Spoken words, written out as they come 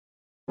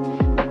Hey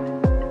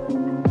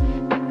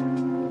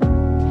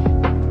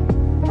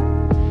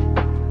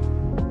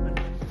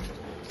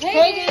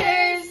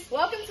Gators!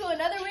 Welcome to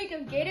another week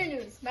of Gator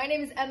News. My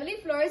name is Emily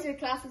Flores, your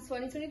class of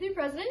 2023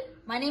 president.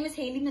 My name is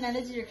Haley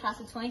Menendez, your class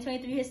of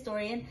 2023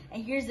 historian,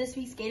 and here's this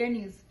week's Gator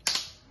News.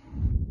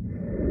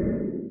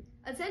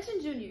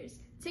 Attention juniors,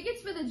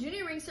 tickets for the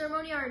junior ring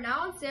ceremony are now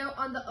on sale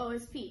on the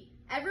OSP.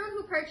 Everyone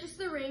who purchased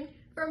the ring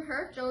from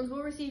Herb Jones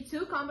will receive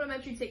 2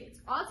 complimentary tickets.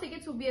 All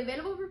tickets will be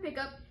available for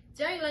pickup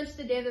during lunch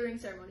the day of the ring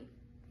ceremony.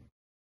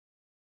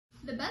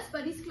 The Best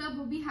Buddies Club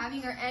will be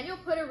having our annual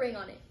Put a Ring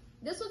on It.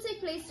 This will take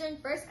place during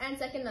first and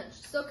second lunch,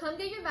 so come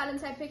get your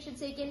Valentine picture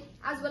taken,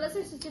 as well as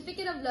a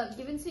certificate of love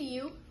given to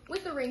you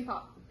with the ring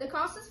pop. The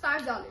cost is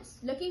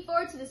 $5. Looking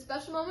forward to this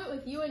special moment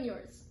with you and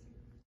yours.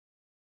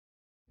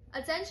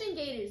 Attention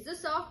Gators, the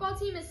softball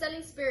team is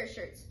selling spirit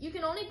shirts. You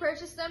can only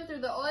purchase them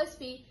through the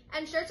OSP,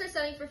 and shirts are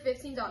selling for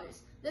 $15.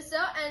 The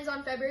sale ends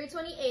on February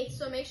 28th,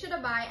 so make sure to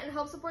buy and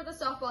help support the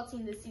softball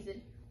team this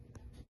season.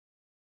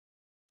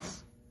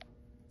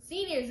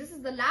 Seniors, this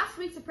is the last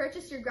week to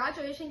purchase your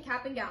graduation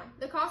cap and gown.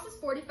 The cost is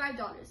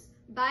 $45.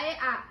 Buy it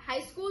at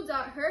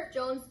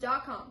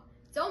highschool.herbjones.com.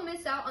 Don't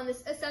miss out on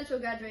this essential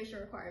graduation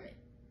requirement.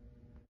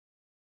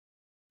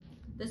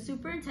 The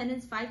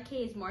Superintendent's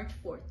 5K is March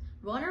 4th.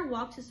 Run or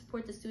walk to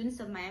support the students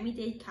of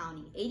Miami-Dade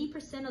County.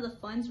 80% of the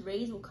funds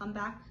raised will come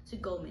back to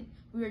Goleman.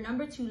 We were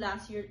number 2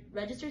 last year.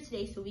 Register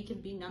today so we can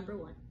be number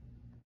 1.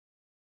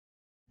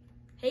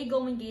 Hey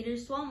Goleman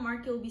Gators, Swamp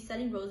Market will be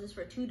selling roses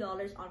for $2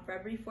 on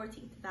February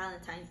 14th,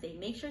 Valentine's Day.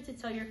 Make sure to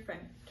tell your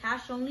friend.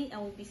 Cash only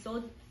and will be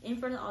sold in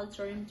front of the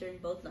auditorium during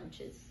both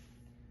lunches.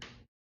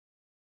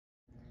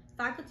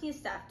 Faculty and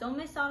staff, don't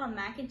miss out on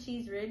mac and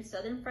cheese, ribs,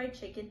 southern fried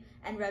chicken,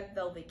 and red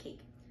velvet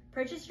cake.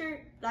 Purchase your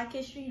Black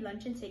History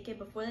luncheon ticket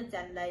before the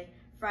deadline,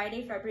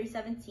 Friday, February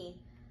 17th,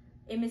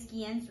 in Ms.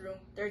 Guillen's room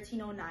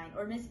 1309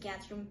 or Ms.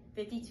 Gant's room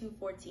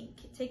 5214.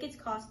 Tickets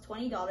cost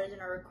 $20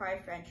 and are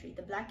required for entry.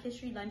 The Black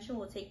History luncheon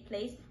will take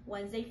place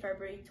Wednesday,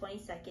 February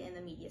 22nd in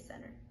the Media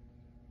Center.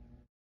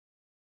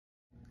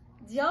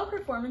 Do you have a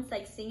performance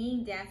like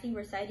singing, dancing,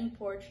 reciting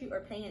poetry,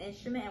 or playing an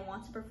instrument and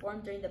want to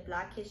perform during the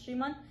Black History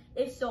Month?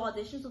 If so,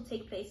 auditions will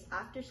take place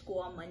after school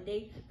on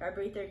Monday,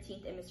 February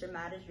 13th in Mr.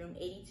 Matter's room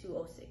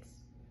 8206.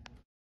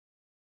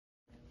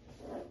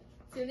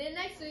 Tune in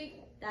next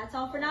week. That's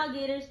all for now,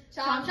 Gators.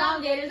 Chom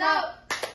Chom Gators out!